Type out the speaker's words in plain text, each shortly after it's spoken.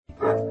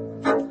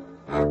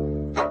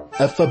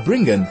A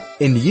Farbringen,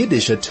 in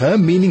Yiddish a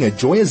term meaning a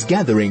joyous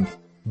gathering,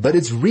 but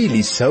it's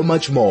really so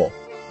much more.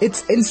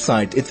 It's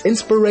insight, it's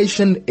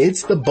inspiration,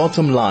 it's the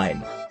bottom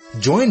line.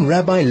 Join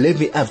Rabbi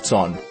Levi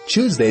Avtzon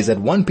Tuesdays at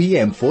 1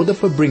 p.m. for the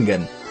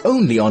Farbringen,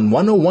 only on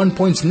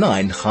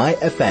 101.9 Chai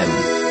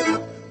FM.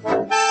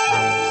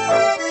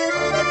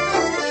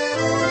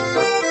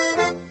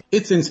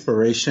 It's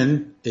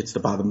inspiration, it's the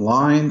bottom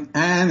line,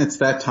 and it's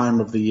that time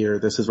of the year.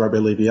 This is Rabbi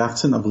Levi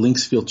Avtzon of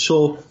Linksfield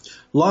Shul,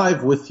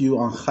 live with you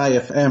on Chai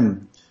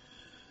FM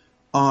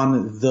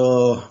on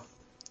the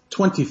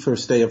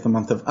 21st day of the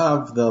month of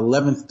Av, the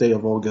 11th day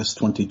of August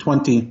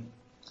 2020,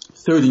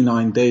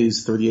 39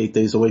 days, 38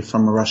 days away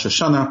from Rosh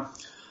Hashanah.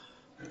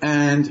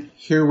 And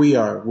here we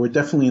are. We're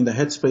definitely in the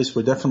headspace,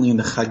 we're definitely in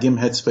the Chagim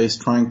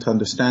headspace, trying to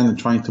understand and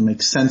trying to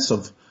make sense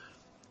of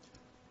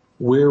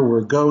where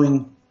we're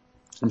going.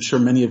 I'm sure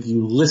many of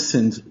you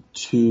listened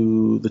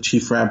to the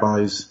Chief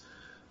Rabbi's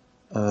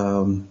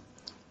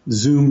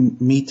Zoom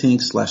meeting /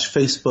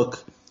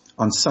 Facebook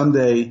on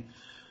Sunday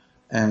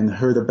and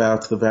heard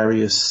about the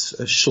various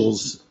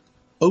shuls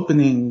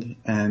opening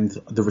and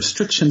the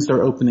restrictions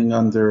they're opening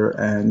under.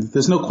 And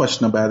there's no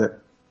question about it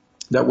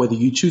that whether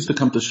you choose to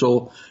come to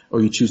shul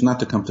or you choose not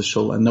to come to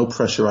shul, and no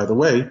pressure either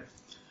way,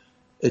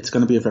 it's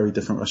going to be a very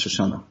different Rosh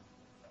Hashanah.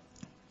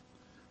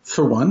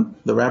 For one,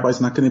 the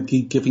rabbi's not going to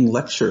be giving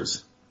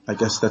lectures. I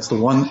guess that's the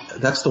one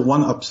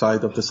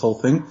upside of this whole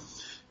thing,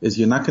 is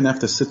you're not going to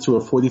have to sit through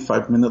a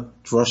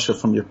 45-minute drasha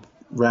from your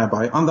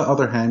rabbi. On the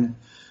other hand,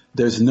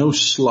 there's no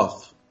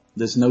shluff.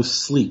 There's no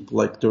sleep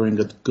like during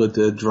a good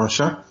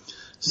drasha.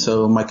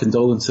 So my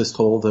condolences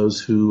to all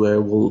those who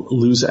will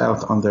lose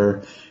out on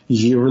their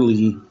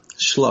yearly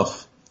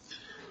shluff.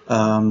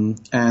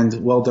 And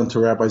well done to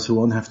rabbis who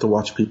won't have to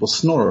watch people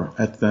snore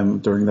at them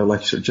during their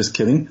lecture. Just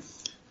kidding.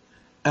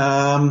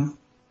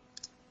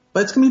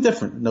 But it's going to be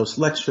different. No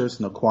lectures,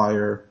 no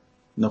choir,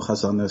 no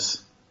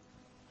chazanis,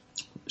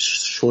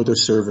 shorter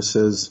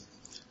services,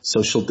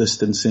 social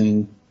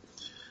distancing,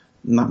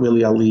 not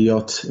really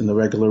aliyot in the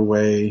regular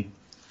way,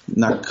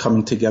 not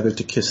coming together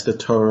to kiss the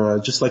Torah.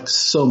 Just like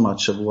so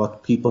much of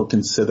what people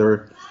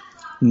consider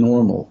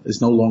normal is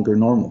no longer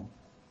normal.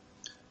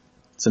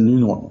 It's a new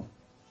normal.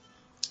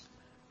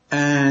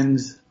 And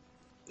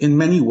in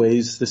many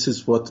ways, this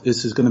is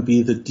going to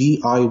be the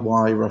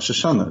DIY Rosh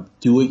Hashanah.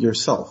 Do it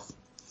yourself.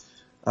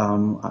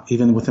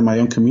 Even within my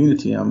own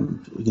community,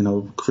 I'm,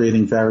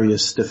 creating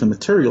various different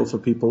material for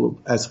people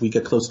as we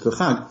get close to the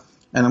Chag,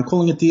 and I'm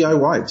calling it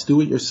DIY. It's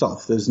do it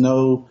yourself. There's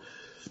no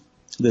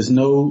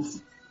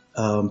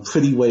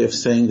pretty way of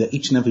saying that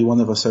each and every one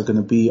of us are going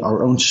to be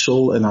our own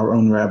shul and our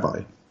own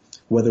rabbi,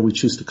 whether we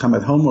choose to come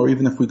at home or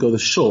even if we go to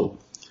shul,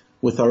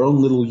 with our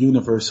own little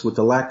universe, with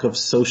the lack of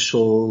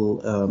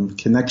social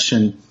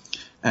connection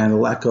and the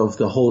lack of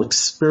the whole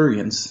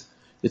experience.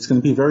 It's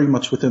going to be very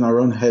much within our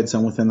own heads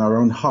and within our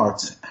own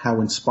hearts how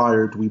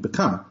inspired we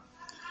become.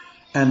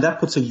 And that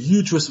puts a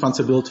huge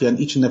responsibility on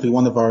each and every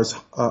one of us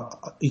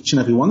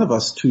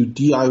to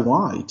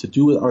DIY, to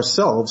do it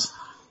ourselves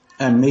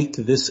and make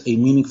this a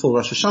meaningful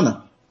Rosh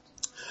Hashanah.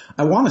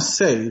 I want to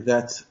say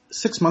that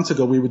 6 months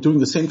ago we were doing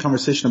the same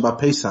conversation about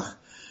Pesach,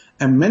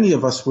 and many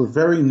of us were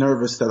very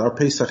nervous that our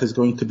Pesach is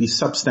going to be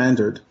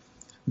substandard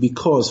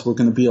because we're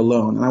going to be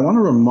alone. And I want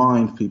to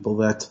remind people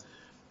that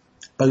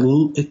a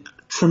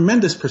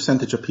tremendous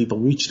percentage of people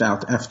reached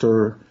out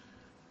after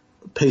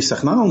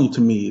Pesach, not only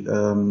to me,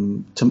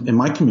 in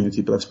my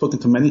community, but I've spoken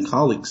to many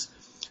colleagues,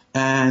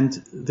 and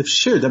they've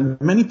shared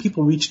that many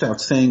people reached out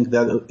saying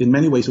that in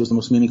many ways it was the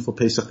most meaningful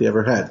Pesach they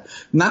ever had.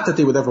 Not that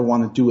they would ever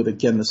want to do it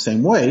again the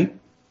same way.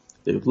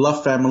 They would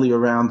love family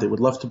around. They would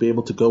love to be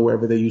able to go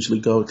wherever they usually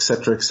go,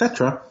 etc.,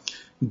 etc.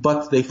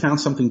 But they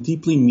found something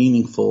deeply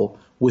meaningful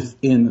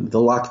within the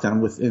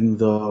lockdown, within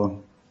the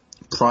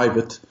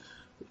private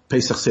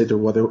Pesach Seder,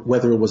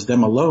 whether it was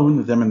them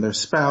alone, them and their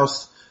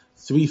spouse,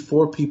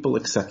 3-4 people,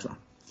 etc.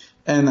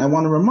 And I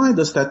want to remind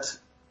us that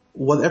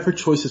whatever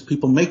choices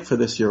people make for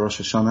this year,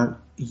 Rosh Hashanah,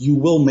 you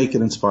will make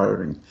it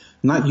inspiring.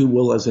 Not you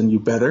will as in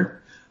you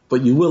better,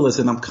 but you will as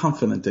in I'm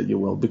confident that you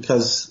will,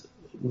 because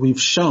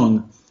we've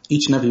shown,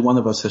 each and every one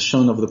of us has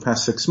shown over the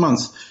past 6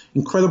 months,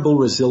 incredible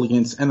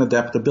resilience and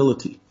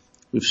adaptability.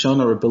 We've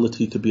shown our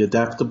ability to be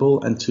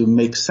adaptable and to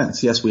make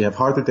sense. Yes, we have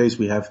harder days,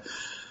 we have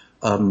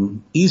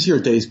easier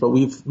days, but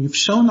we've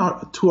shown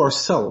to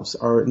ourselves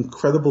our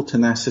incredible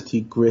tenacity,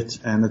 grit,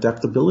 and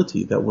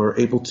adaptability, that we're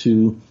able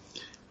to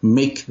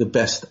make the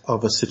best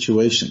of a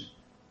situation.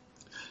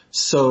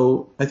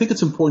 So I think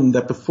it's important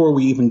that before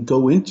we even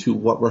go into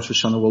what Rosh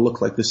Hashanah will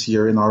look like this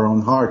year in our own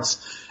hearts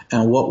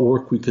and what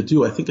work we could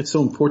do, I think it's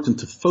so important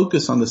to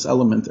focus on this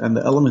element, and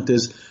the element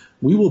is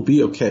we will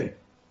be okay.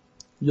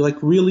 You're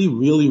like, really,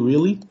 really,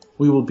 really?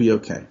 We will be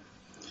okay.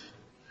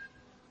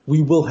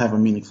 We will have a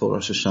meaningful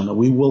Rosh Hashanah.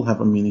 We will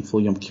have a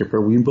meaningful Yom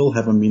Kippur. We will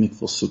have a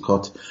meaningful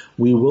Sukkot.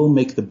 We will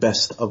make the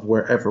best of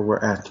wherever we're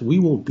at. We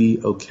will be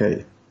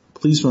okay.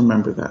 Please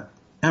remember that.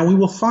 And we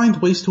will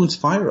find ways to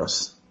inspire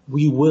us.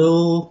 We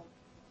will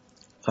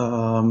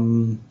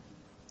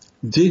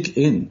dig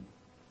in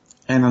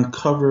and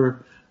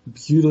uncover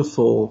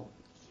beautiful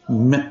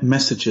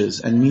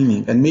messages and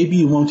meaning. And maybe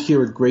you won't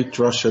hear a great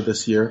drasha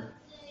this year.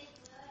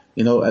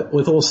 You know,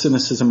 with all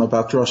cynicism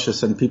about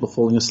drashas and people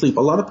falling asleep,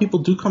 a lot of people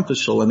do come to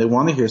shul and they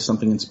want to hear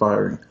something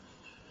inspiring.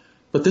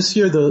 But this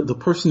year, the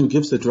person who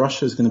gives the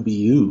drasha is going to be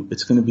you.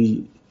 It's going to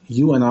be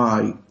you and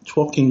I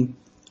talking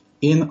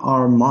in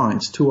our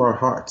minds to our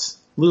hearts.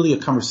 Literally a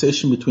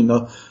conversation between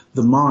the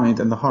mind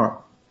and the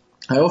heart.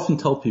 I often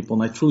tell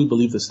people, and I truly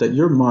believe this, that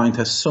your mind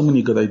has so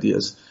many good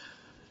ideas.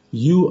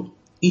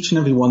 Each and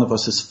every one of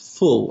us is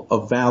full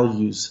of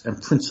values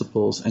and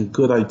principles and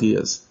good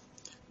ideas.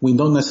 We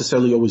don't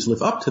necessarily always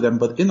live up to them,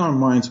 but in our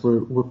minds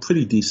we're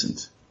pretty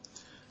decent.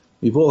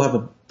 We've all have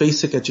a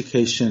basic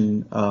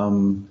education,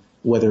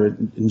 whether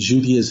in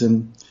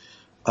Judaism,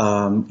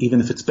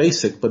 even if it's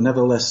basic, but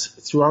nevertheless,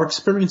 through our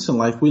experience in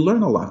life, we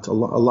learn a lot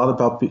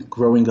about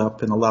growing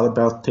up and a lot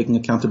about taking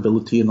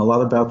accountability and a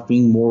lot about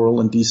being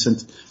moral and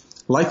decent.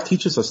 Life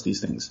teaches us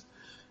these things.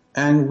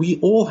 And we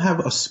all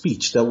have a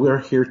speech that we're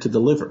here to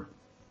deliver.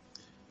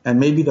 And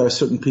maybe there are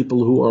certain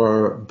people who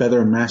are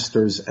better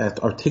masters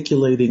at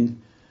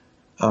articulating,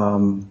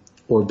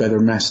 or better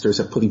masters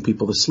at putting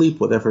people to sleep,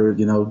 whatever,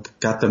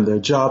 got them their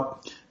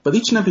job. But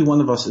each and every one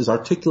of us is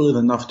articulate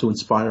enough to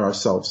inspire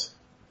ourselves,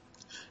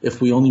 if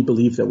we only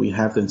believe that we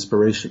have the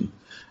inspiration.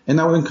 And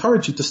I would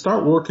encourage you to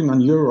start working on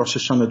your Rosh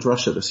Hashanah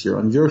drasha this year,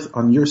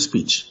 on your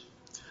speech,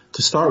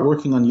 to start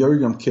working on your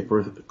Yom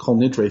Kippur Kol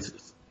Nidre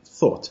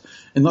thought.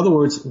 In other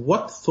words,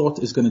 what thought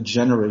is going to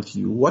generate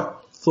you?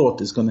 What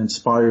thought is going to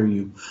inspire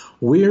you?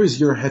 Where is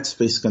your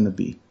headspace going to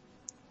be?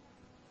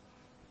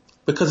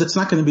 Because it's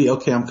not going to be,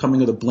 okay, I'm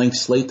coming with a blank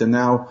slate and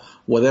now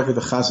whatever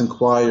the Chazan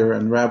choir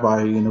and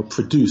rabbi,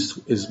 produce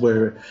is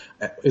where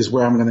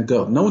I'm going to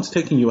go. No one's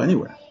taking you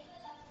anywhere.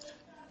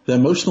 The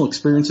emotional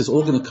experience is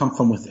all going to come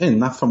from within,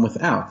 not from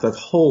without. That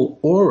whole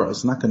aura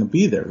is not going to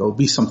be there. There'll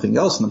be something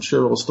else, and I'm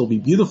sure it will still be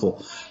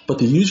beautiful. But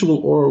the usual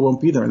aura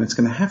won't be there, and it's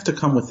going to have to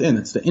come within.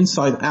 It's the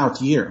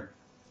inside-out year.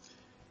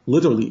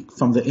 Literally,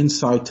 from the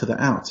inside to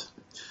the out.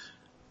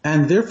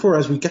 And therefore,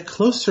 as we get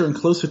closer and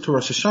closer to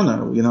Rosh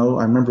Hashanah,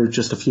 I remember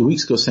just a few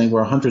weeks ago saying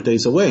we're 100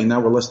 days away. Now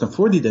we're less than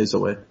 40 days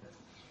away.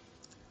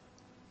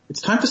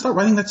 It's time to start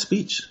writing that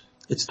speech.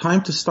 It's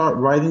time to start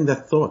writing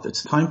that thought.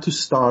 It's time to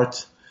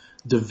start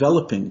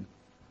developing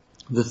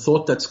the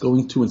thought that's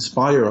going to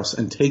inspire us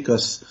and take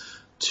us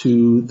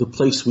to the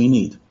place we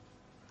need.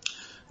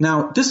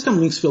 Now, Discount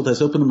Linksfield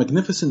has opened a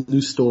magnificent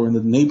new store in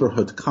the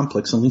neighborhood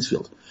complex in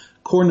Linksfield,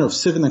 corner of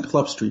Sivan and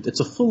Club Street.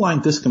 It's a full-line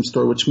Discount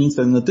store, which means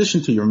that in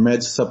addition to your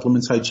meds,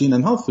 supplements, hygiene,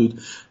 and health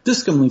food,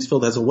 Discount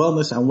Linksfield has a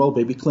wellness and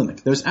well-baby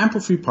clinic. There's ample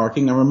free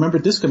parking, and remember,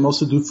 Discount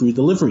also do free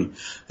delivery.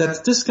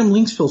 That's Discount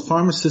Linksfield,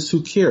 pharmacists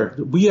who care.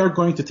 We are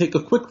going to take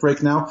a quick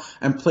break now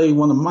and play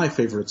one of my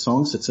favorite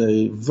songs. It's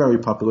a very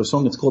popular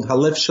song. It's called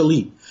Halev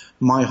Shali,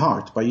 My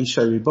Heart, by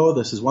Yishai Ribo.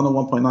 This is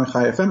 101.9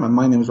 Chai FM, and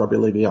my name is Rabbi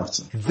Levi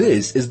Avtzon.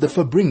 This is the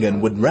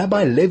Fabringen with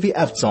Rabbi Levi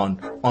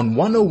Avtzon on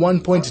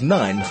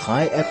 101.9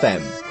 Chai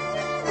FM.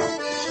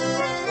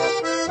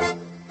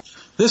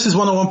 This is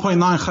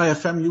 101.9 Chai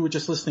FM. You were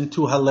just listening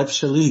to Halev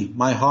Shali,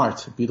 My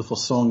Heart, a beautiful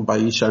song by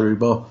Yishai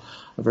Ribo,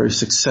 a very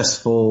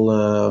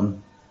successful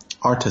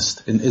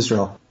artist in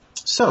Israel.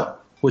 So,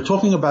 we're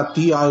talking about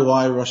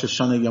DIY, Rosh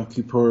Hashanah, Yom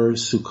Kippur,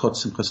 Sukkot,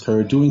 Simchas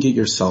Torah, doing it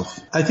yourself.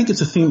 I think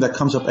it's a theme that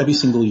comes up every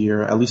single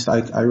year. At least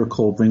I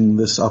recall bringing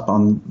this up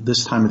on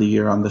this time of the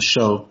year on the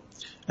show.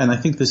 And I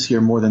think this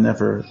year more than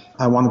ever,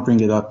 I want to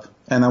bring it up.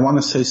 And I want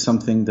to say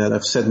something that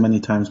I've said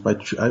many times,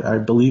 but I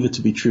believe it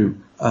to be true.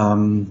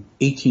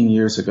 19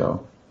 years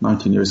ago,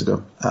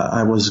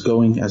 I was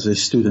going as a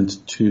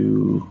student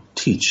to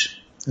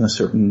teach in a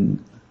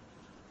certain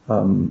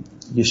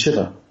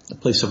yeshiva, a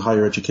place of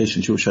higher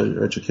education, Jewish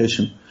higher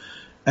education.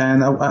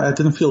 And I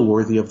didn't feel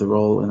worthy of the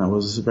role, and I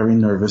was very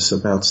nervous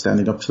about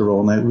standing up to the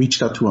role. And I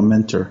reached out to a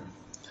mentor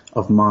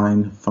of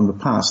mine from the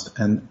past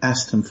and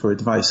asked him for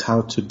advice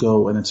how to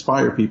go and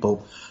inspire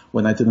people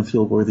when I didn't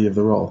feel worthy of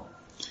the role.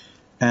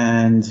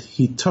 And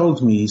he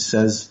told me, he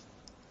says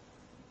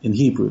in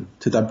Hebrew,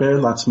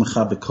 Tidaber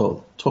latzmecha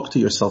bekol, talk to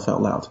yourself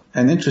out loud.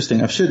 And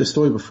interesting, I've shared this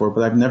story before,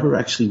 but I've never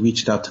actually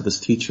reached out to this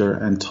teacher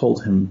and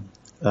told him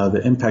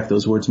the impact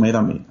those words made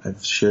on me.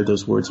 I've shared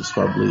those words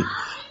probably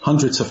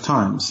hundreds of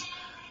times.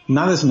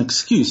 Not as an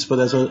excuse, but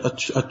as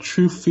a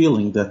true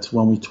feeling that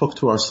when we talk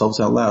to ourselves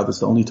out loud, it's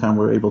the only time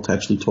we're able to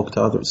actually talk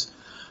to others.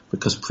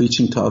 Because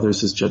preaching to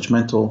others is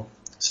judgmental,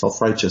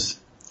 self-righteous.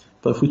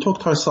 But if we talk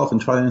to ourselves and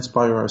try to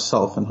inspire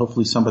ourselves, and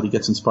hopefully somebody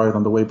gets inspired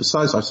on the way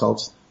besides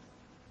ourselves,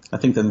 I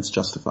think then it's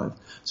justified.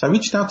 So I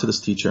reached out to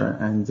this teacher,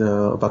 and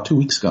about 2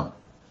 weeks ago,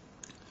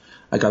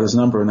 I got his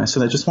number, and I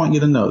said, I just want you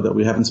to know that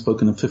we haven't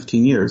spoken in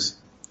 15 years,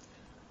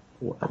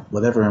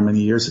 whatever how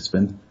many years it's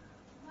been.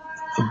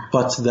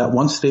 But that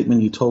one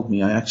statement you told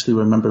me, I actually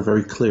remember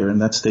very clear, and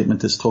that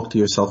statement is talk to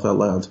yourself out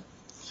loud.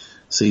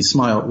 So he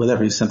smiled,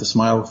 whatever, he sent a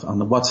smile on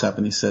the WhatsApp,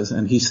 and he says,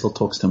 and he still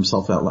talks to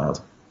himself out loud.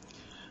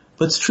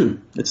 But it's true.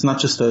 It's not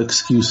just an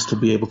excuse to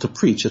be able to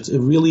preach. It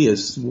really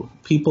is.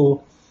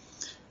 People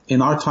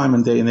in our time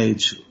and day and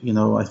age,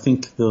 I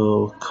think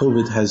the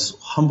COVID has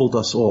humbled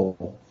us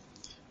all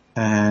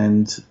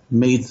and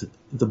made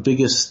the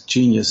biggest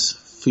genius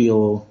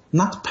feel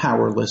not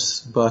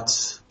powerless,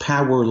 but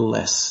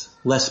powerless,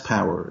 less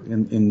power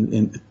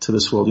to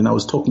this world.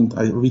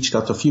 I reached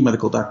out to a few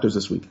medical doctors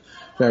this week,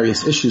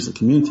 various issues, the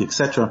community,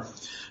 etc.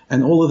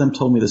 And all of them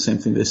told me the same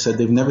thing. They said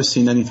they've never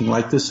seen anything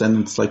like this, and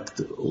it's like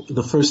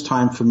the first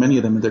time for many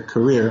of them in their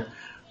career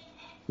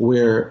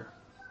where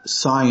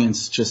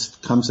science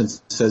just comes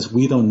and says,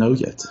 we don't know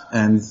yet.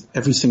 And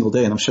every single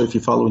day, and I'm sure if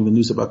you're following the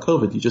news about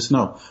COVID, you just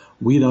know,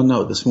 we don't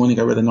know. This morning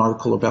I read an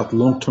article about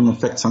long-term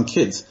effects on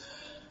kids,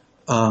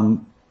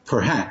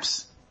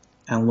 perhaps,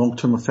 and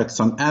long-term effects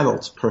on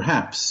adults,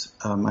 perhaps.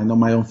 I know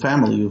my own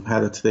family who've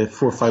had it today,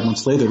 4 or 5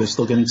 months later, they're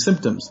still getting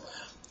symptoms.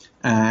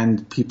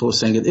 And people are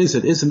saying it is.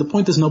 And the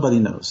point is nobody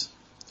knows.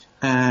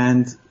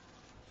 And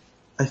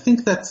I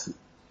think that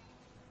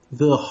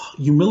the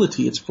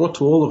humility it's brought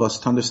to all of us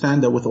to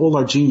understand that with all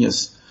our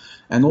genius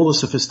and all the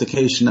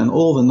sophistication and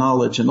all the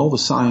knowledge and all the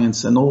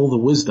science and all the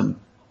wisdom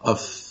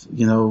of,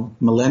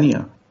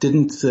 millennia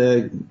didn't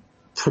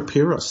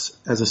prepare us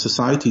as a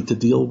society to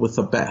deal with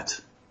a bat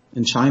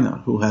in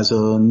China who has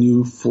a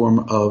new form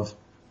of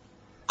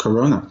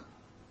corona.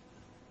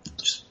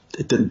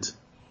 It didn't.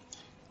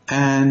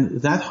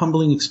 And that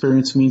humbling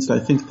experience means that I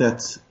think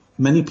that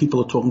many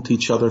people are talking to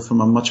each other from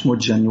a much more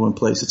genuine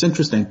place. It's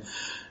interesting.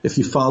 If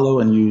you follow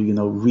and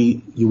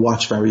you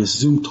watch various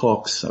Zoom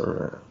talks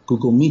or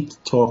Google Meet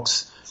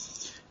talks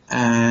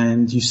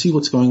and you see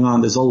what's going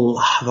on, there's a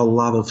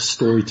lot of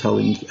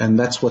storytelling. And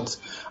that's what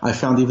I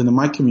found even in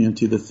my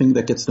community. The thing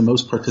that gets the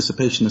most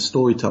participation is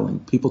storytelling.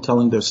 People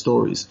telling their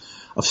stories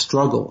of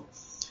struggle.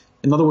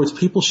 In other words,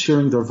 people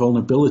sharing their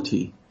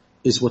vulnerability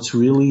is what's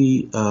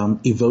really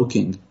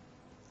evoking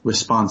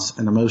response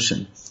and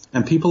emotion.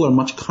 And people are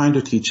much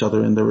kinder to each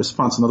other in their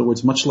response. In other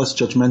words, much less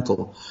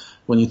judgmental.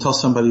 When you tell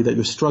somebody that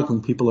you're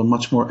struggling, people are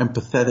much more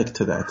empathetic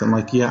to that. And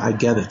like, yeah, I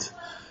get it.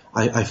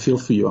 I feel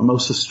for you. I'm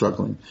also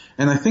struggling.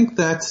 And I think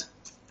that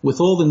with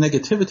all the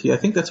negativity, I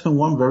think that's been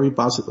one very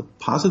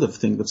positive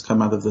thing that's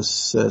come out of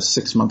this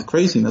 6-month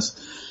craziness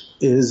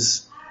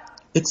is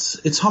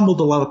it's humbled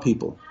a lot of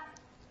people.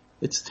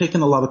 It's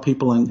taken a lot of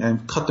people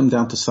and cut them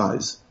down to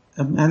size.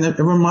 And it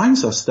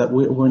reminds us that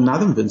we're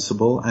not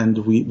invincible and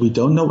we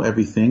don't know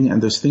everything,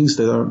 and there's things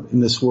that are in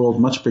this world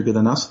much bigger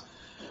than us,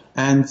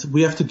 and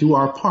we have to do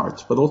our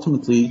part. But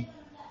ultimately,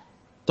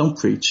 don't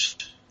preach.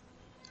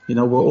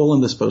 We're all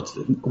in this boat.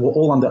 We're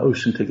all on the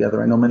ocean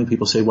together. I know many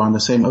people say we're on the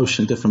same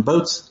ocean, different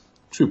boats.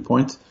 True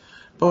point.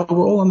 But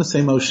we're all on the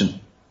same ocean.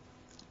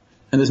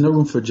 And there's no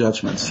room for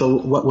judgment. So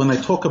when I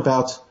talk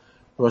about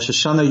Rosh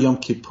Hashanah, Yom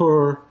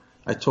Kippur,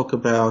 I talk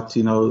about,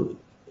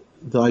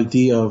 the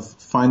idea of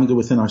finding it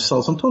within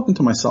ourselves. I'm talking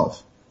to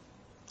myself.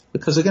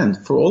 Because again,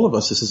 for all of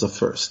us, this is a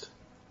first.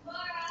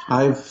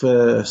 I've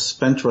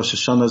spent Rosh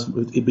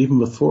Hashanah, even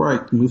before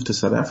I moved to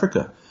South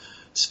Africa,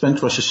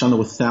 spent Rosh Hashanah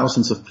with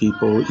thousands of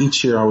people.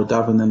 Each year I would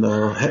daven in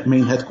the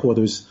main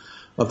headquarters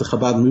of the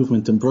Chabad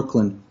movement in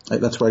Brooklyn.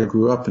 That's where I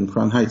grew up, in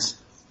Crown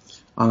Heights.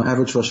 On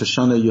average Rosh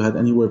Hashanah, you had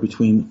anywhere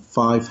between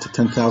 5,000 to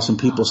 10,000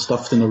 people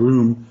stuffed in a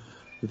room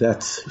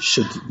that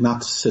should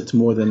not sit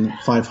more than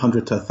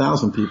 500 to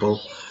 1,000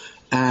 people.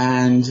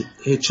 And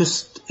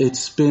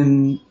it's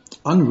been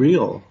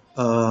unreal,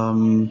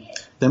 them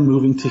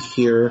moving to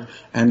here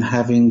and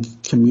having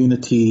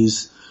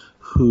communities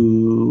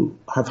who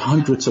have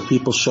hundreds of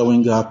people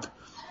showing up.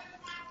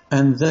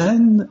 And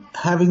then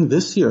having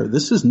this year,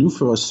 this is new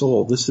for us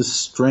all. This is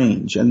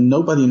strange, and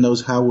nobody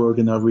knows how we're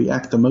going to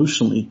react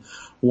emotionally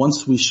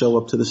once we show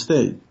up to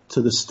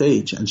the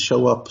stage and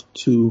show up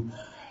to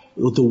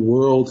the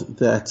world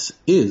that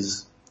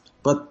is.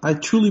 But I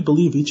truly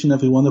believe each and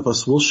every one of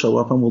us will show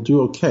up and will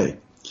do okay.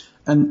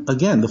 And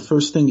again, the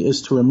first thing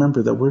is to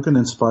remember that we're going to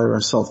inspire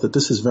ourselves, that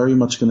this is very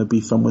much going to be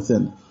from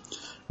within,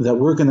 that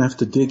we're going to have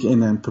to dig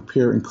in and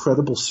prepare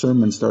incredible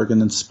sermons that are going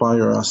to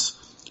inspire us.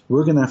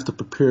 We're going to have to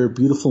prepare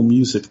beautiful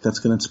music that's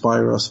going to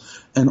inspire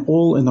us, and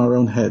all in our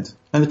own head.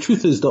 And the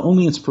truth is, the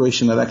only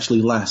inspiration that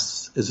actually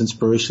lasts is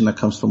inspiration that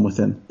comes from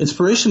within.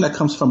 Inspiration that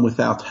comes from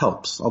without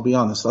helps, I'll be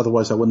honest.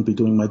 Otherwise, I wouldn't be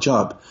doing my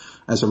job.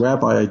 As a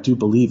rabbi, I do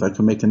believe I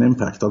can make an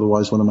impact.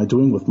 Otherwise, what am I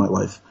doing with my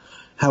life?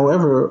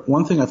 However,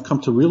 one thing I've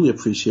come to really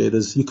appreciate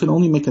is you can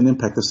only make an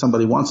impact if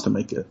somebody wants to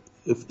make it.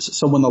 If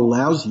someone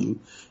allows you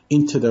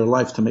into their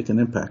life to make an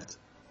impact.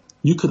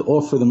 You could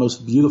offer the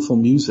most beautiful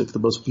music, the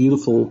most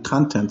beautiful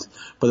content,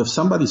 but if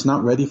somebody's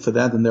not ready for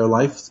that in their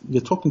life,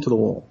 you're talking to the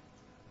wall.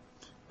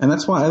 And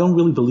that's why I don't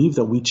really believe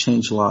that we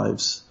change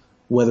lives,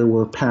 whether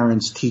we're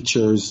parents,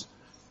 teachers,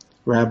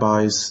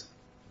 rabbis,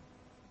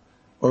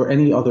 or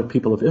any other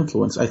people of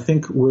influence. I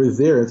think we're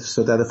there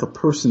so that if a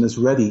person is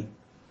ready,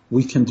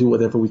 we can do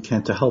whatever we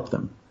can to help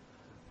them.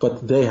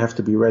 But they have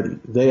to be ready.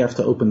 They have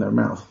to open their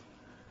mouth.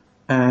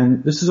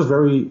 And this is a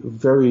very,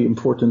 very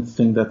important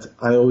thing that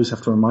I always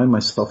have to remind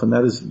myself, and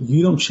that is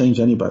you don't change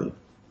anybody.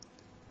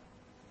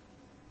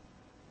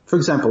 For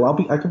example,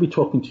 I could be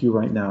talking to you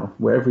right now,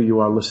 wherever you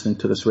are listening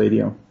to this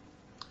radio,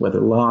 whether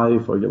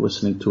live or you're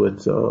listening to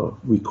it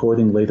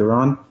recording later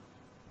on.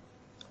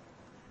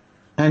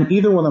 And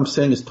either what I'm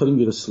saying is putting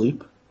you to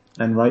sleep,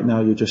 And right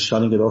now you're just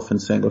shutting it off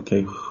and saying,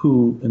 okay,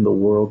 who in the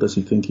world does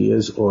he think he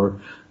is?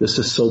 Or this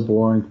is so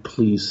boring,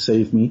 please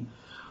save me.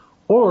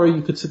 Or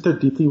you could sit there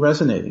deeply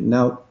resonating.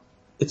 Now,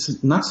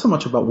 it's not so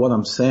much about what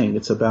I'm saying,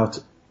 it's about,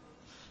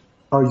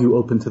 are you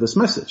open to this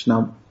message?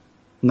 Now,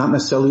 not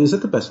necessarily is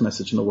it the best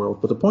message in the world,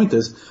 but the point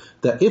is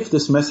that if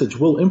this message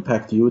will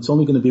impact you, it's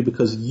only going to be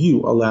because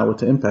you allow it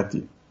to impact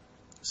you.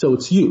 So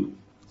it's you.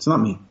 It's not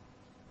me.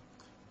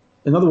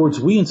 In other words,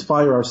 we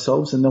inspire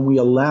ourselves and then we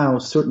allow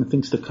certain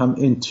things to come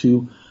in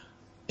to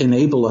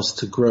enable us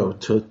to grow,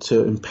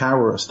 to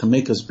empower us, to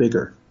make us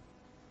bigger.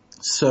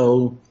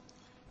 So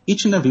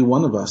each and every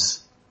one of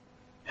us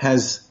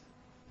has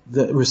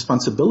the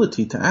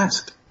responsibility to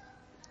ask,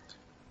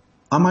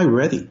 am I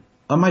ready?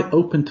 Am I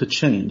open to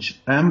change?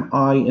 Am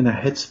I in a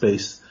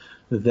headspace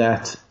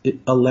that it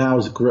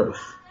allows growth?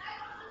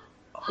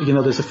 You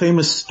know, there's a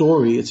famous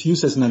story, it's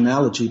used as an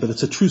analogy, but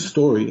it's a true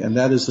story, and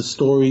that is the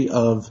story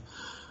of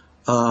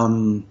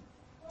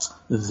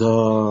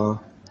the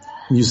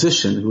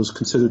musician who was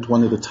considered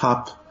one of the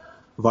top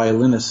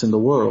violinists in the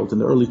world in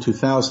the early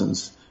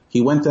 2000s. He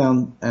went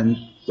down and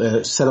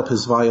set up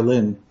his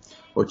violin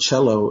or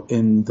cello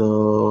in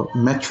the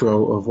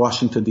metro of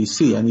Washington,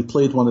 D.C., and he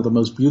played one of the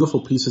most beautiful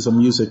pieces of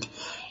music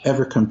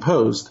ever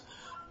composed.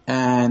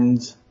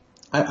 And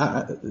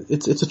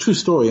it's a true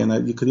story,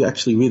 and you could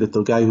actually read it.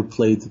 The guy who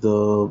played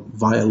the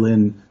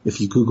violin,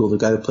 if you Google the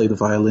guy who played the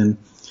violin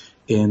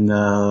in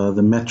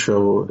the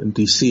metro in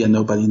D.C., and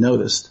nobody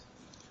noticed.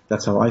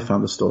 That's how I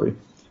found the story.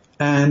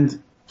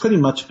 And pretty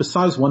much,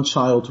 besides one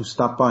child who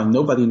stopped by,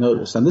 nobody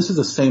noticed. And this is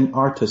the same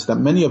artist that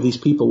many of these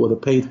people would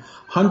have paid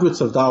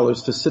hundreds of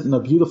dollars to sit in a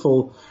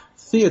beautiful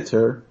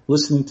theater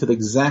listening to the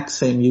exact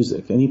same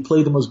music. And he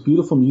played the most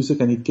beautiful music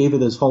and he gave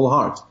it his whole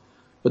heart.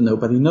 But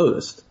nobody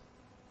noticed.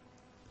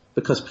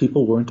 Because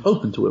people weren't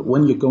open to it.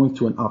 When you're going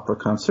to an opera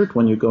concert,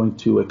 when you're going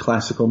to a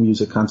classical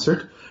music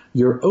concert,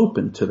 you're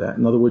open to that.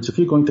 In other words, if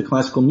you're going to a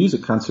classical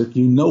music concert,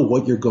 you know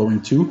what you're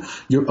going to.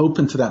 You're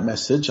open to that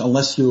message,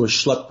 unless you were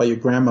schlepped by your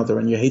grandmother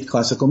and you hate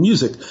classical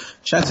music.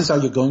 Chances are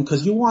you're going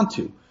because you want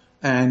to.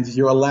 And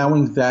you're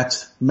allowing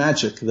that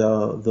magic,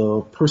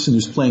 the person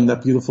who's playing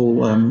that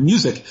beautiful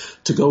music,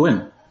 to go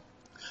in.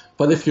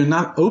 But if you're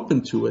not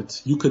open to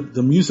it,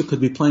 the music could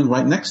be playing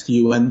right next to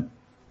you and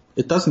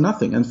it does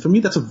nothing. And for me,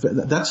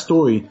 that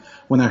story,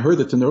 when I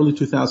heard it in the early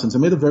 2000s, it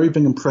made a very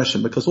big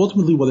impression, because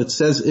ultimately what it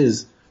says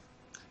is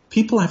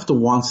people have to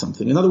want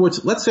something. In other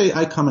words, let's say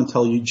I come and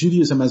tell you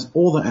Judaism has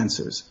all the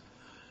answers.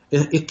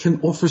 It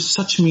can offer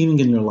such meaning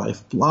in your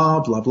life,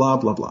 blah, blah, blah,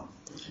 blah, blah.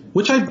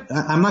 Which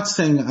I'm not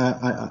saying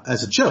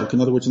as a joke.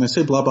 In other words, when I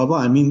say blah, blah, blah,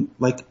 I mean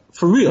like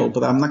for real,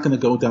 but I'm not going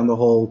to go down the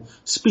whole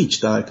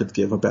speech that I could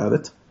give about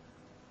it.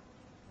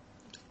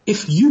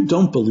 If you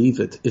don't believe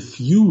it, if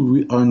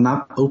you are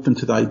not open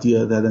to the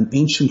idea that an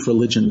ancient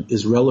religion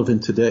is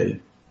relevant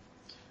today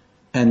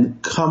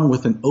and come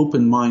with an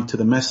open mind to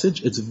the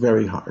message, it's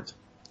very hard.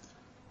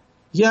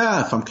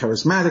 Yeah, if I'm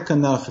charismatic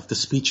enough, if the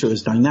speaker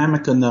is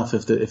dynamic enough,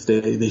 if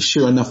they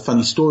share enough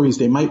funny stories,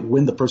 they might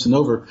win the person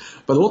over.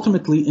 But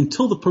ultimately,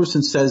 until the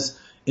person says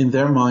in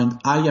their mind,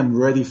 I am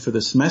ready for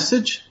this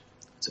message,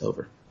 it's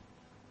over.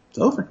 It's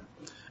over.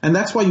 And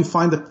that's why you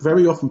find that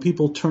very often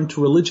people turn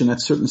to religion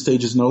at certain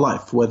stages in their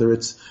life, whether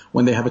it's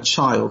when they have a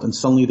child and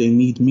suddenly they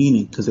need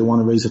meaning because they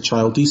want to raise a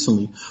child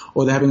decently,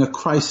 or they're having a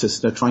crisis,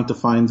 they're trying to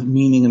find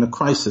meaning in a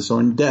crisis, or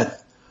in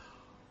death,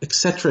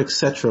 etc.,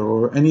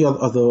 or any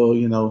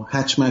other,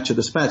 hatch, match, or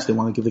dispatch. They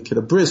want to give the kid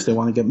a bris, they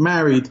want to get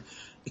married,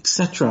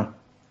 etc.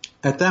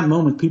 At that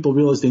moment, people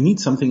realize they need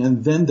something,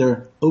 and then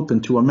they're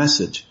open to a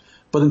message.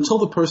 But until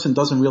the person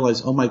doesn't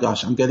realize, oh my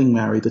gosh, I'm getting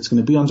married, it's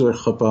going to be under a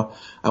chuppah,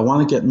 I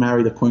want to get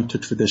married according to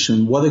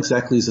tradition, what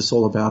exactly is this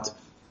all about?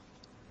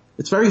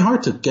 It's very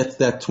hard to get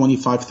that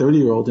 25,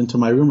 30-year-old into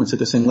my room and sit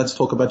there saying, let's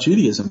talk about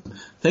Judaism.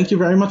 Thank you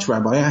very much,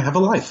 Rabbi, I have a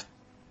life.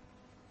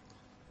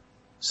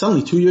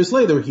 Suddenly, 2 years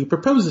later, he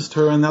proposes to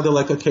her, and now they're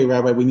like, okay,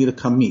 Rabbi, we need to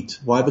come meet.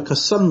 Why?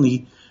 Because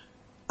suddenly,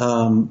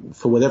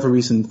 for whatever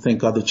reason, thank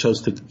God they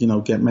chose to,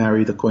 get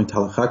married according to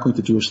halakha, according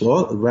to Jewish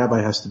law. The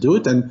rabbi has to do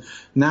it, and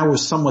now we're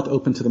somewhat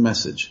open to the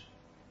message.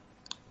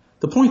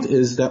 The point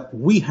is that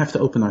we have to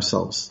open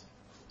ourselves.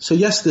 So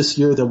yes, this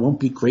year there won't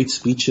be great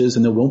speeches,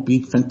 and there won't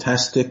be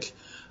fantastic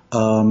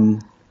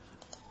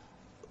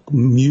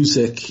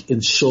music in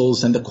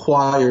shuls, and the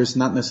choirs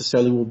not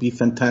necessarily will be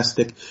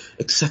fantastic,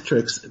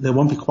 etc. There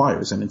won't be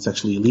choirs, and it's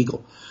actually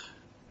illegal.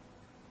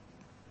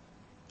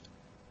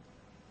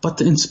 But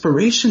the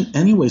inspiration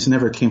anyways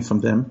never came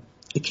from them.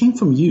 It came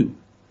from you.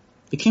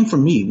 It came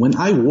from me. When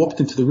I walked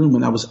into the room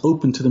and I was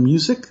open to the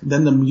music,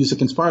 then the music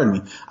inspired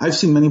me. I've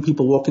seen many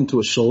people walk into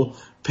a shul,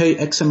 pay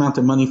X amount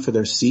of money for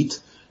their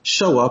seat,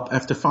 show up,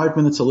 after 5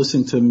 minutes of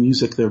listening to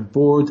music, they're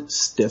bored,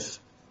 stiff,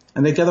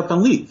 and they get up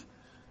and leave.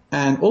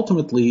 And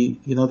ultimately,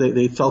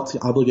 they felt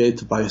obligated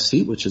to buy a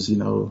seat, which is,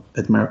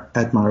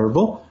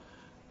 admirable,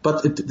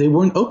 but they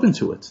weren't open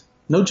to it.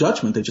 No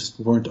judgment, they just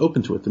weren't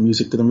open to it. The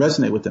music didn't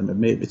resonate with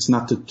them. It's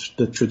not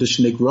the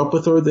tradition they grew up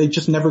with, or they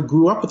just never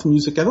grew up with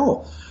music at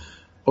all,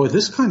 or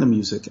this kind of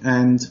music.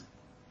 And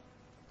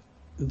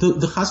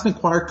the Chazan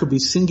choir could be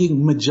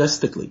singing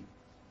majestically,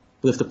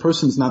 but if the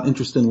person's not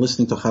interested in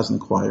listening to Chazan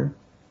choir,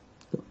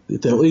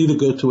 they'll either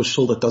go to a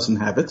shul that doesn't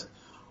have it,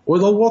 or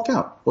they'll walk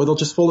out, or they'll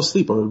just fall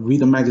asleep, or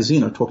read a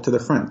magazine, or talk to their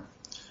friend.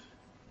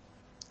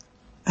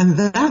 And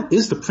that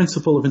is the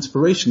principle of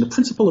inspiration. The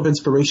principle of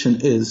inspiration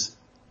is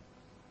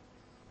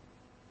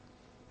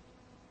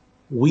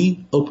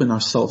we open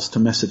ourselves to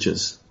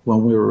messages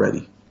when we're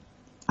ready.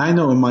 I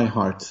know in my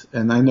heart,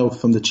 and I know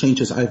from the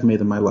changes I've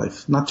made in my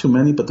life, not too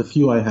many, but the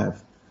few I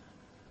have,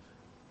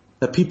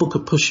 that people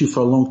could push you for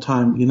a long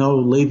time.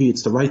 Levi,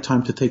 it's the right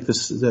time to take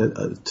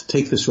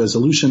this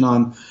resolution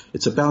on.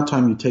 It's about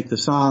time you take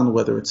this on,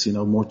 whether it's,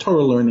 more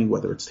Torah learning,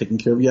 whether it's taking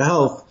care of your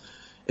health,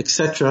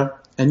 etc.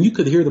 And you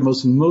could hear the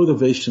most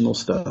motivational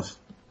stuff.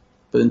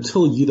 But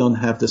until you don't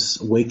have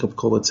this wake-up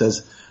call that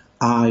says,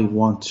 I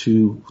want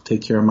to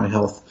take care of my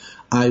health.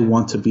 I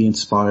want to be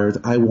inspired.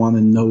 I want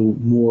to know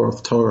more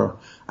of Torah.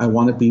 I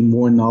want to be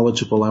more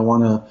knowledgeable. I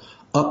want to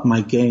up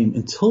my game.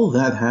 Until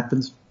that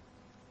happens.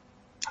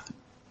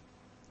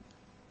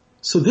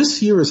 So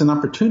this year is an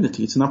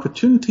opportunity. It's an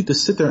opportunity to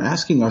sit there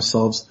asking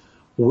ourselves,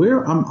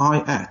 where am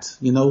I at?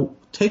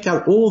 Take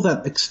out all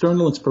that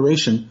external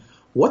inspiration.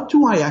 What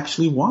do I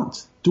actually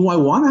want? Do I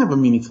want to have a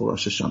meaningful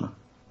Rosh Hashanah?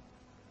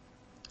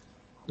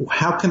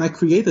 How can I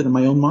create it in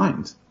my own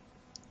mind?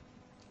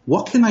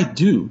 What can I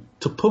do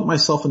to put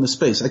myself in the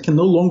space? I can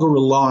no longer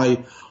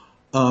rely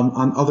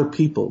on other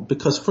people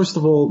because, first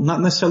of all,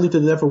 not necessarily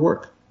did it ever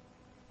work.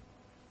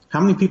 How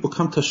many people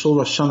come to Shul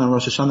Rosh Hashanah and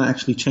Rosh Hashanah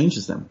actually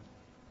changes them?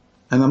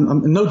 And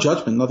I'm no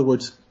judgment. In other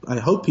words, I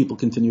hope people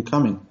continue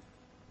coming.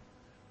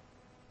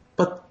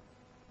 But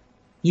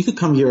you could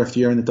come year after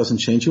year and it doesn't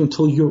change you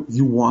until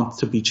you want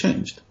to be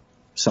changed.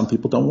 Some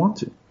people don't want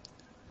to.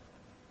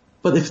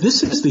 But if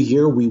this is the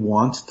year we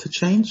want to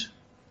change,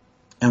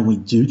 and we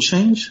do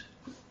change,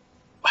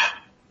 wow,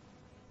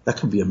 that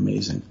could be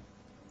amazing.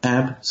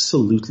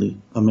 Absolutely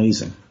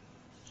amazing.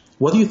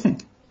 What do you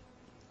think?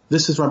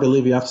 This is Rabbi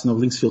Levi Avtzon of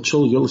Linksfield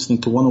Shul. You're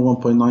listening to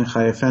 101.9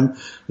 Chai FM.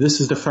 This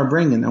is the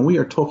Farbrengen, and we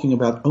are talking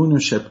about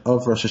ownership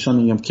of Rosh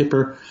Hashanah Yom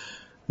Kippur.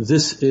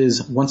 This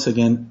is, once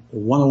again,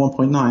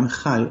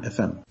 101.9 Chai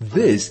FM.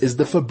 This is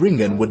the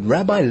Farbrengen with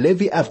Rabbi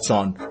Levi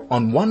Avtzon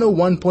on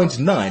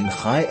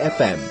 101.9 Chai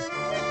FM.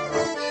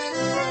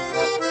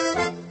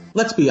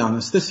 Let's be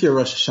honest, this year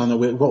Rosh Hashanah,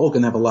 we're all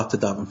going to have a lot to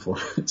daven for.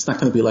 It's not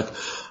going to be like,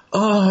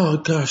 oh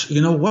gosh,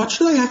 what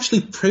should I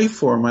actually pray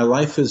for? My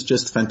life is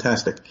just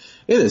fantastic.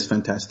 It is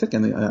fantastic,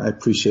 and I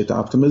appreciate the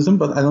optimism,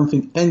 but I don't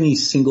think any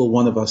single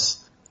one of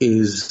us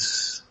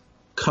is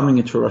coming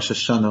into Rosh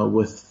Hashanah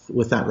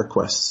with that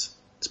request.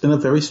 It's been a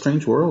very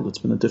strange world. It's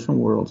been a different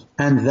world.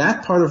 And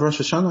that part of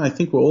Rosh Hashanah, I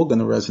think we're all going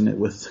to resonate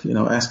with,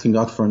 asking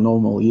God for a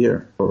normal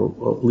year,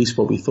 or at least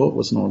what we thought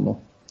was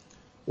normal.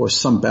 Or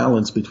some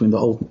balance between the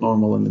old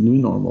normal and the new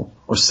normal,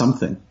 or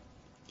something.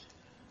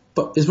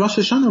 But is Rosh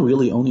Hashanah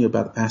really only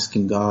about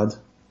asking God?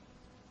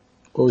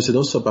 Or is it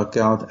also about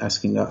God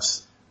asking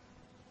us?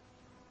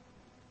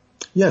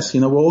 Yes,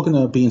 we're all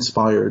going to be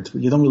inspired.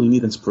 You don't really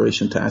need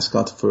inspiration to ask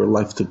God for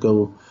life to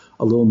go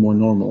a little more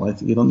normal.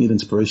 You don't need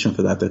inspiration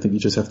for that. I think you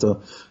just have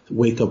to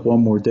wake up one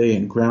more day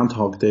in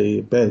Groundhog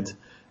Day bed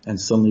and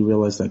suddenly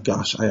realize that,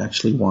 gosh, I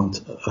actually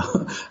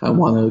I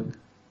want to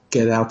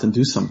get out and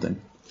do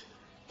something.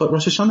 But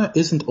Rosh Hashanah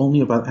isn't only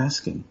about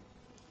asking.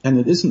 And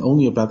it isn't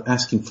only about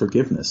asking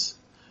forgiveness.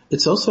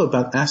 It's also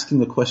about asking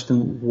the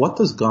question, what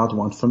does God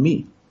want from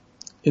me?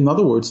 In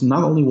other words,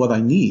 not only what I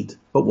need,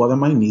 but what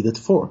am I needed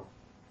for?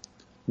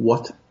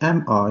 What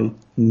am I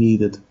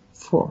needed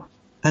for?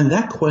 And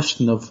that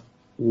question of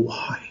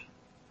why?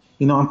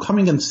 I'm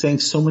coming and saying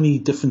so many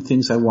different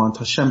things I want.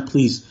 Hashem,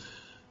 please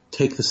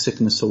take the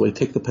sickness away,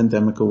 take the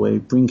pandemic away,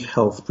 bring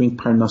health, bring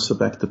parnasa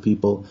back to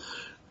people,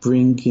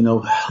 bring,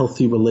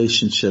 healthy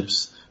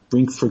relationships,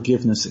 bring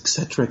forgiveness,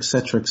 etc.,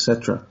 etc.,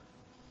 etc.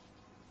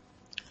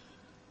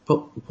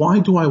 But why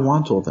do I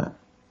want all that?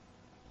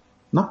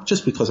 Not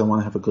just because I want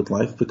to have a good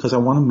life, because I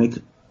want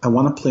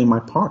to play my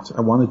part.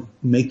 I want to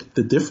make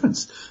the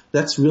difference.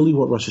 That's really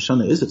what Rosh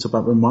Hashanah is. It's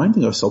about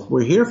reminding ourselves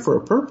we're here for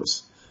a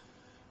purpose.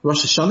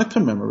 Rosh Hashanah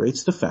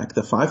commemorates the fact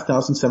that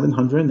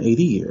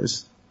 5,780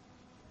 years,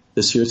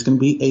 this year it's going to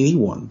be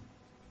 81,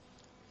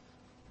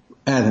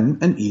 Adam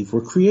and Eve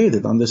were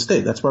created on this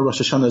day. That's why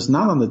Rosh Hashanah is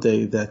not on the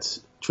day that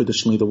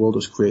traditionally the world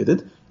was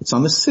created. It's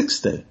on the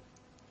sixth day.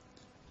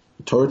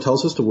 The Torah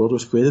tells us the world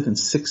was created in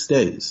 6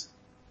 days.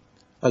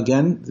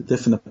 Again, the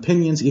different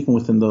opinions, even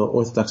within the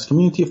Orthodox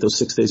community, if those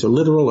 6 days are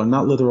literal or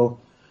not literal.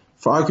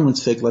 For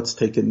argument's sake, let's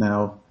take it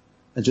now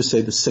and just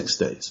say the 6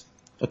 days.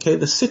 Okay,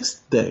 the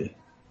sixth day,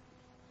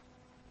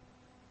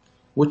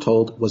 we're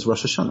told, was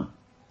Rosh Hashanah.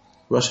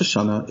 Rosh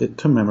Hashanah, it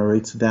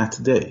commemorates that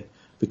day.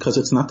 Because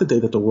it's not the day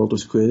that the world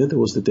was created, it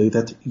was the day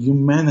that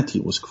humanity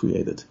was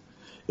created.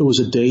 It was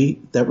a day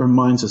that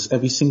reminds us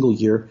every single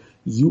year,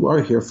 you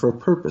are here for a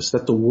purpose,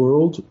 that the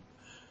world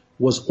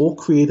was all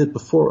created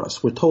before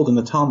us. We're told in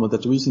the Talmud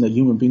that the reason that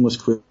human being was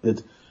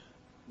created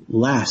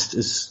last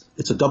is,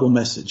 it's a double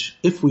message.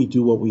 If we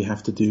do what we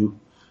have to do,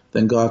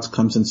 then God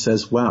comes and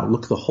says, wow,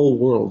 look, the whole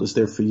world is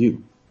there for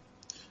you.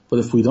 But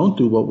if we don't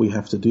do what we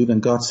have to do, then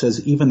God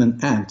says even an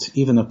ant,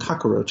 even a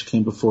cockroach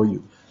came before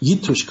you.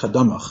 Yitush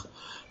kadamach.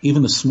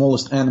 Even the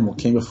smallest animal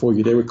came before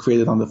you. They were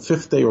created on the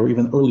 5th day or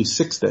even early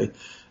 6th day,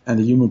 and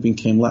the human being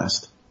came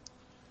last.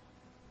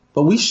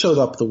 But we showed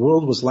up. The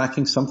world was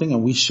lacking something,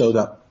 and we showed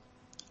up.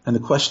 And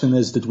the question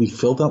is, did we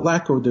fill that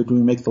lack, or did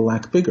we make the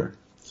lack bigger?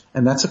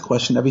 And that's a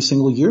question every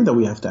single year that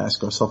we have to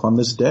ask ourselves on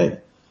this day.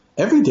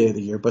 Every day of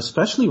the year, but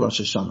especially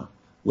Rosh Hashanah.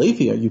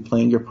 Levi, are you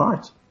playing your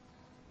part?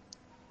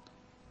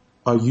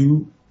 Are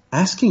you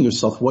asking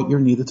yourself what you're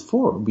needed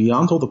for?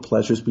 Beyond all the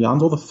pleasures,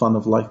 beyond all the fun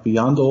of life,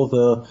 beyond all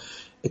the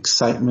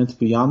excitement,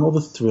 beyond all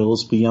the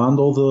thrills, beyond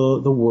all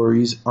the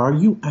worries, are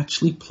you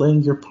actually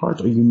playing your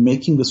part? Are you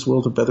making this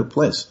world a better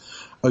place?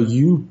 Are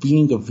you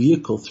being a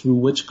vehicle through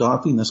which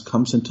godliness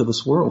comes into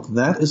this world?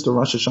 That is the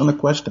Rosh Hashanah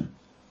question.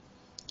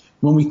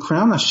 When we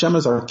crown Hashem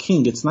as our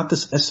king, it's not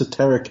this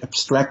esoteric,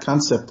 abstract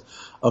concept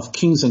of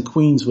kings and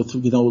queens with,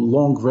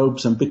 long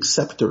robes and big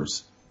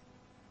scepters.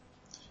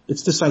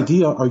 It's this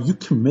idea, are you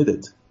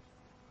committed?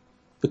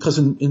 Because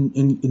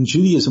in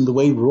Judaism, the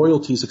way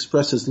royalty is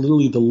expressed is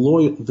literally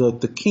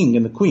the king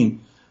and the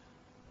queen,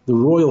 the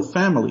royal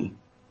family,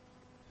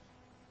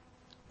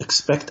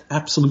 expect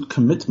absolute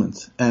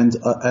commitment. And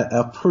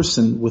a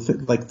person with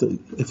it,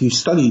 if you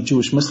study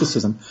Jewish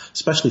mysticism,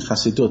 especially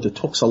Chassidut, it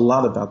talks a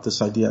lot about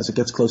this idea as it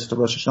gets closer to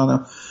Rosh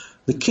Hashanah.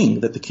 The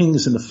king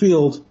is in the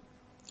field,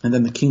 and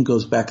then the king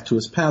goes back to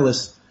his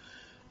palace.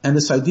 And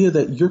this idea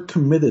that you're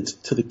committed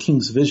to the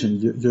king's vision,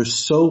 you're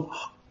so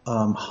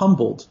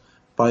humbled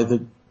by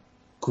the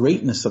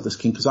greatness of this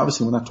king, because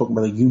obviously we're not talking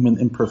about a human,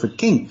 imperfect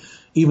king,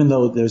 even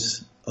though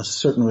there's a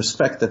certain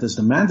respect that is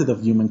demanded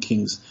of human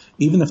kings,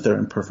 even if they're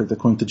imperfect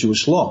according to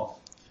Jewish law.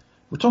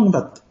 We're talking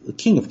about the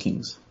King of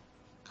Kings,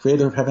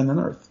 creator of heaven and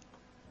earth.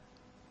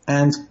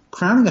 And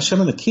crowning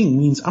Hashem as the king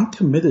means I'm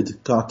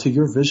committed, God, to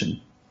your vision.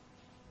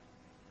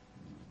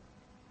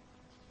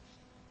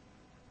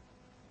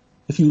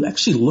 If you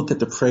actually look at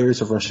the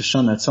prayers of Rosh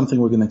Hashanah, it's something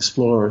we're going to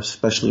explore,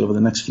 especially over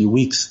the next few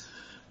weeks.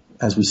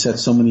 As we said,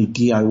 so many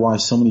DIY,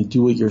 so many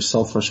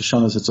do-it-yourself Rosh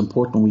Hashanahs, it's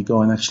important we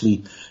go and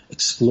actually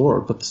explore.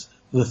 But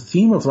the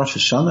theme of Rosh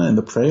Hashanah and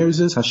the prayers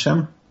is,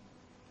 Hashem,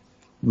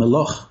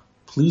 Melech,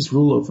 please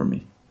rule over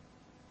me.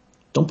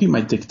 Don't be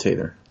my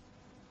dictator,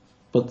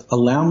 but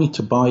allow me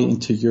to buy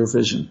into your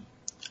vision.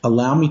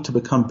 Allow me to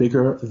become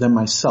bigger than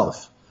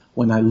myself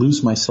when I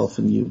lose myself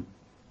in you.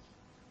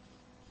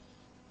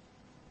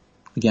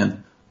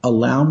 Again,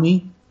 allow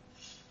me,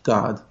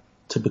 God,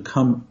 to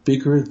become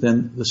bigger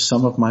than the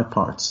sum of my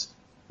parts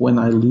when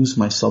I lose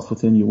myself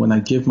within you, when I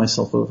give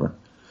myself over.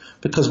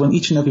 Because when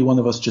each and every one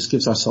of us just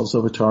gives ourselves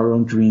over to our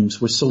own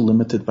dreams, we're so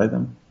limited by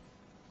them.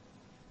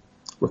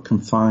 We're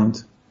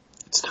confined.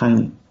 It's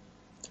tiny.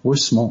 We're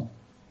small.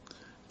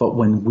 But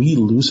when we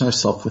lose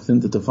ourselves within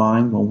the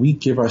divine, when we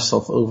give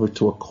ourselves over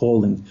to a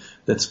calling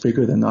that's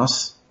bigger than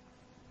us,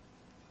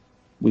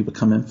 we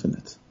become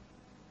infinite.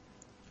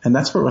 And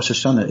that's what Rosh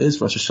Hashanah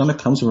is. Rosh Hashanah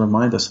comes to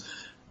remind us,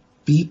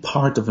 be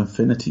part of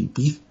infinity.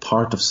 Be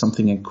part of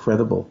something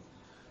incredible.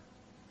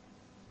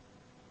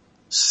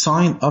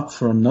 Sign up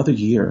for another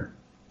year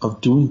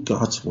of doing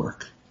God's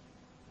work.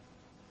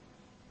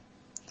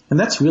 And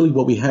that's really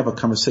what we have, a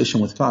conversation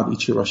with God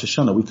each year, Rosh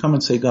Hashanah. We come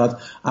and say, God,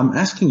 I'm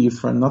asking you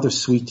for another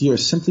sweet year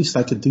simply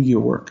so I could do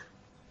your work.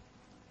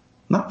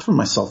 Not for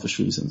my selfish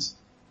reasons.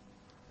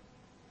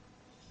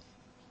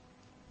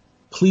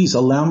 Please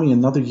allow me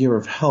another year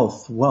of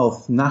health,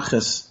 wealth,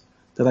 nachas,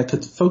 that I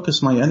could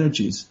focus my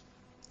energies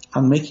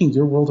on making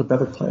your world a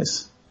better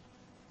place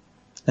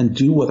and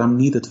do what I'm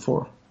needed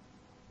for.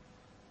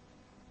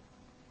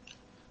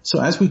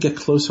 So as we get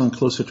closer and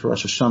closer to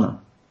Rosh Hashanah,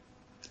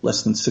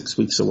 less than 6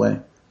 weeks away,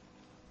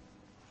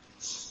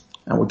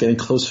 and we're getting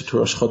closer to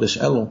Rosh Chodesh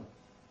Elul,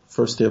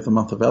 first day of the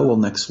month of Elul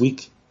next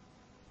week,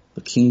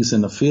 the king's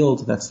in the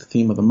field, that's the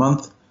theme of the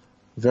month,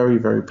 very,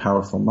 very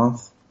powerful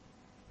month.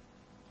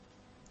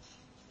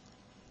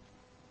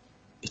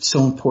 It's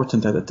so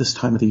important that at this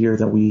time of the year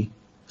that we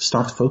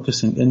start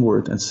focusing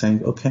inward and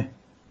saying, okay,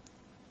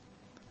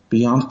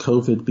 beyond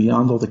COVID,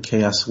 beyond all the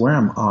chaos, where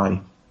am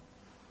I?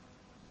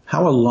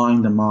 How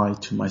aligned am I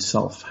to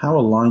myself? How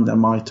aligned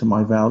am I to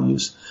my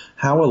values?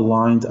 How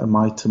aligned am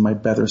I to my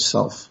better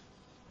self?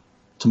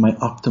 To my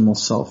optimal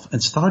self?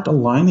 And start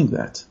aligning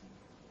that.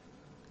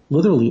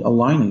 Literally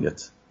aligning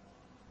it.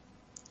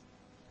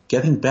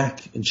 Getting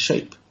back in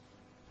shape.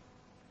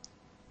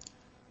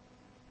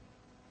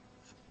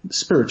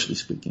 Spiritually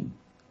speaking.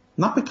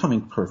 Not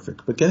becoming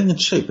perfect, but getting in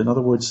shape. In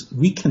other words,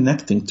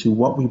 reconnecting to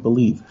what we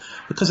believe.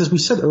 Because as we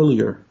said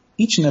earlier,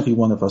 each and every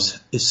one of us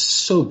is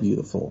so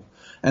beautiful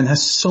and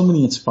has so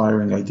many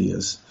inspiring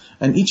ideas.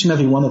 And each and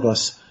every one of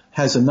us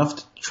has enough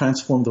to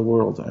transform the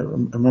world. I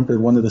remember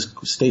one of the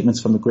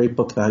statements from the great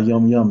book, the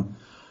Hayom Yom,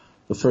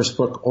 the first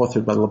book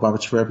authored by the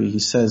Lubavitch Rebbe. He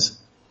says,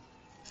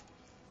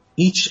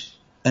 each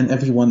and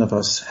every one of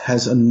us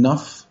has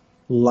enough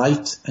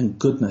light and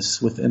goodness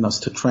within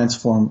us to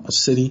transform a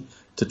city,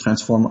 to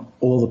transform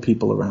all the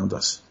people around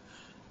us.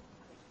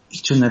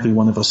 Each and every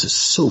one of us is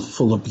so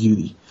full of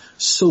beauty,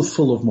 so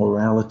full of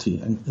morality,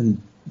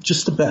 and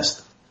just the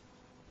best.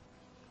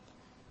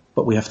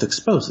 but we have to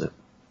expose it.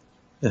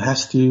 It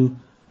has to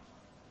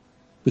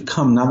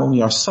become not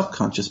only our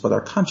subconscious, but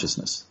our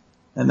consciousness.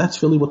 And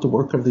that's really what the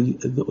work of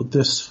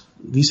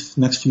these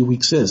next few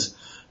weeks is.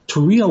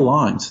 To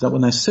realign so that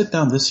when I sit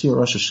down this year,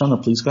 Rosh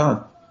Hashanah, please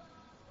God,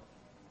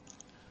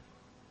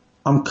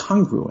 I'm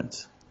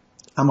congruent.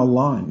 I'm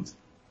aligned.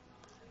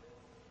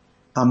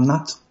 I'm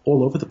not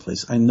all over the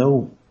place. I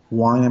know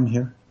why I'm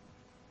here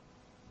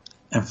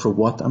and for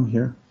what I'm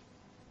here.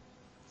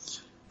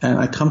 And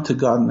I come to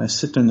God and I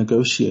sit there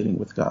negotiating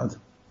with God.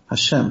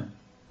 Hashem,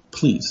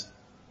 please.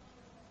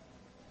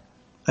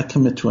 I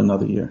commit to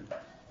another year.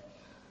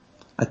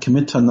 I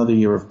commit to another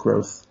year of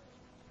growth.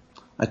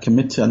 I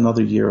commit to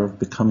another year of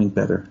becoming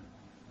better.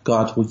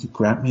 God, will you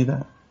grant me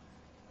that?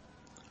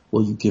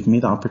 Will you give me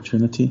the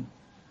opportunity?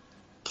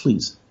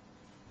 Please.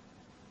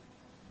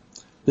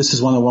 This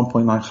is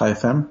 101.9 Chai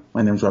FM.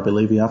 My name is Rabbi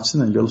Levi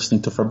Avtzon, and you're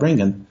listening to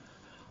Farbringen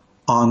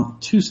on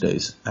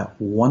Tuesdays at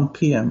 1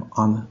 p.m.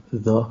 on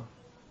the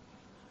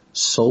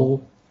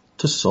Soul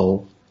to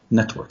Soul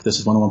Network. This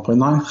is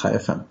 101.9 Chai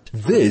FM.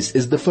 This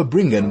is the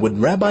Farbringen with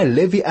Rabbi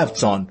Levi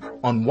Avtzon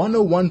on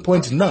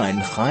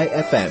 101.9 Chai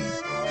FM.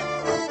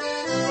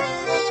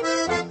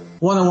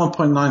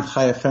 101.9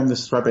 Chai FM,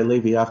 this is Rabbi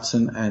Levi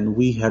Avtzon, and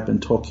we have been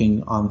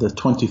talking on the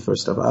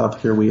 21st of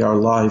Av. Here we are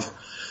live,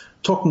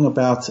 talking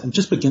about, and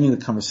just beginning the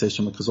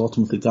conversation, because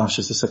ultimately, gosh,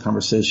 is this a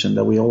conversation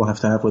that we all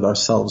have to have with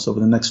ourselves over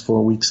the next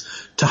 4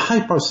 weeks to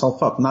hype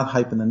ourselves up, not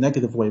hype in a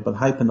negative way, but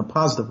hype in a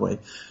positive way,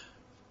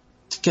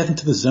 to get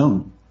into the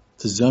zone,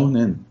 to zone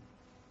in,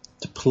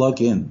 to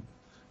plug in.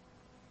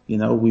 You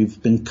know,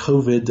 we've been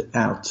COVID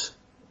out,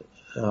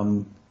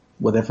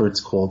 whatever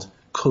it's called,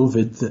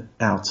 COVID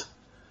out.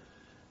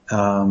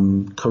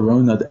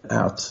 Corona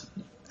out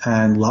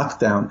and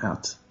lockdown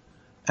out.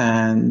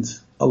 And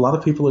a lot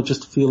of people are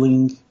just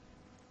feeling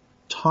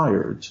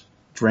tired,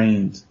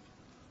 drained,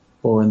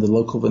 or in the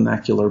local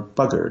vernacular,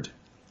 buggered.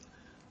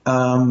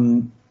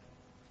 But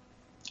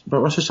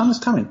Rosh Hashanah is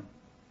coming.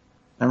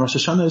 And Rosh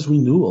Hashanah is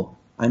renewal.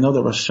 I know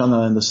that Rosh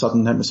Hashanah in the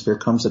Southern Hemisphere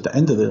comes at the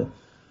end of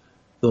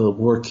the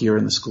work year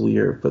and the school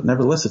year, but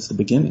nevertheless it's the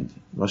beginning.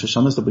 Rosh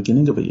Hashanah is the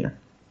beginning of a year.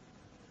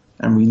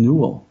 And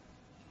renewal,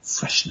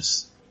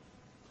 freshness.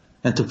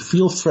 And to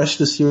feel fresh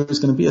this year is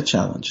going to be a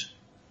challenge.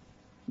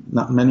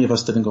 Not many of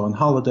us didn't go on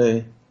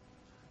holiday.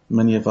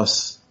 Many of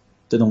us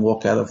didn't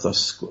walk out of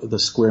the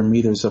square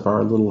meters of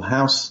our little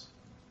house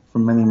for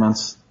many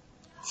months.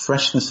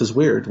 Freshness is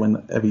weird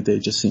when every day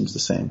just seems the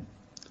same.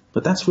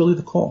 But that's really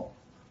the call.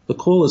 The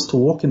call is to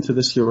walk into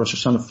this year Rosh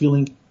Hashanah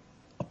feeling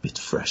a bit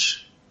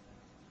fresh.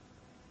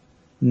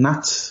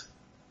 Not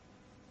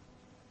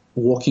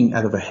walking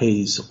out of a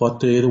haze. What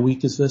day of the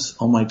week is this?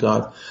 Oh my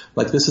God.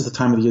 Like this is the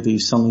time of the year that you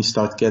suddenly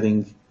start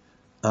getting,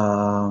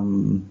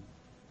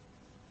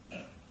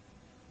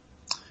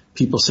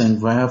 people saying,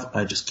 Rav,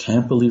 I just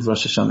can't believe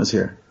Rosh Hashanah is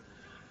here.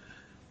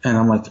 And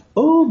I'm like,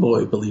 oh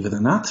boy, believe it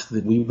or not,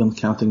 we've been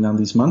counting down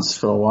these months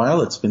for a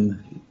while. It's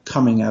been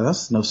coming at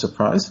us. No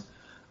surprise.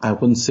 I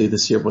wouldn't say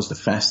this year was the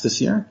fastest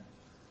year.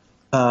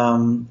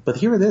 But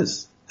here it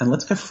is. And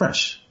let's get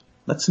fresh.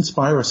 Let's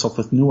inspire ourselves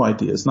with new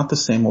ideas, not the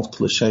same old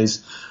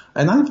cliches,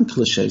 and not even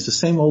cliches, the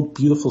same old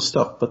beautiful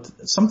stuff, but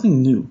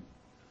something new,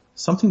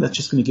 something that's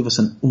just going to give us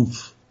an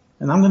oomph.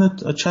 And I'm going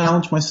to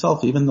challenge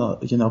myself, even though,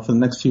 for the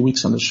next few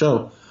weeks on the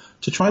show,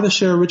 to try to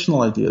share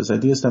original ideas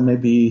that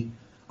maybe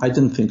I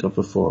didn't think of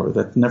before,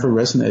 that never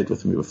resonated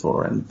with me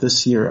before, and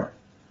this year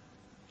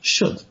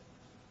should,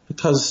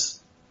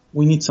 because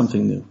we need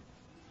something new.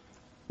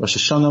 Rosh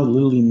Hashanah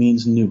literally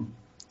means new.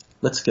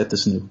 Let's get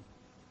this new.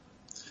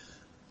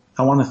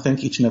 I want to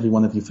thank each and every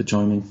one of you for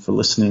joining, for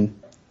listening.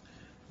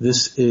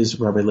 This is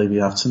Rabbi Levi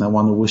Avtzon. I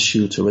want to wish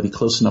you, it's already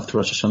close enough to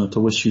Rosh Hashanah, to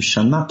wish you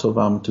Shana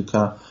Tova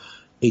M'tuka,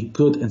 a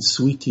good and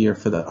sweet year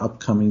for the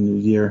upcoming new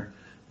year.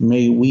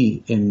 May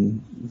we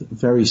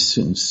very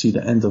soon see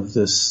the end of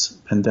this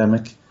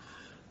pandemic.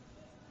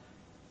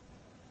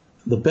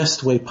 The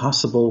best way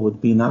possible would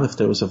be not if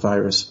there was a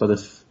virus, but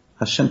if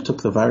Hashem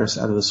took the virus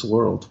out of this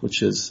world,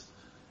 which is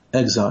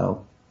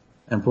exile,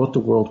 and brought the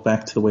world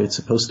back to the way it's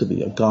supposed to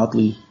be, a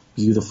godly,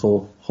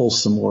 beautiful,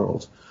 wholesome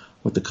world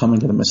with the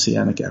coming of the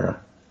Messianic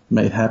era.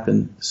 May it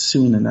happen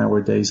soon in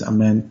our days.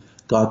 Amen.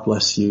 God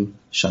bless you.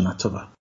 Shana Tova.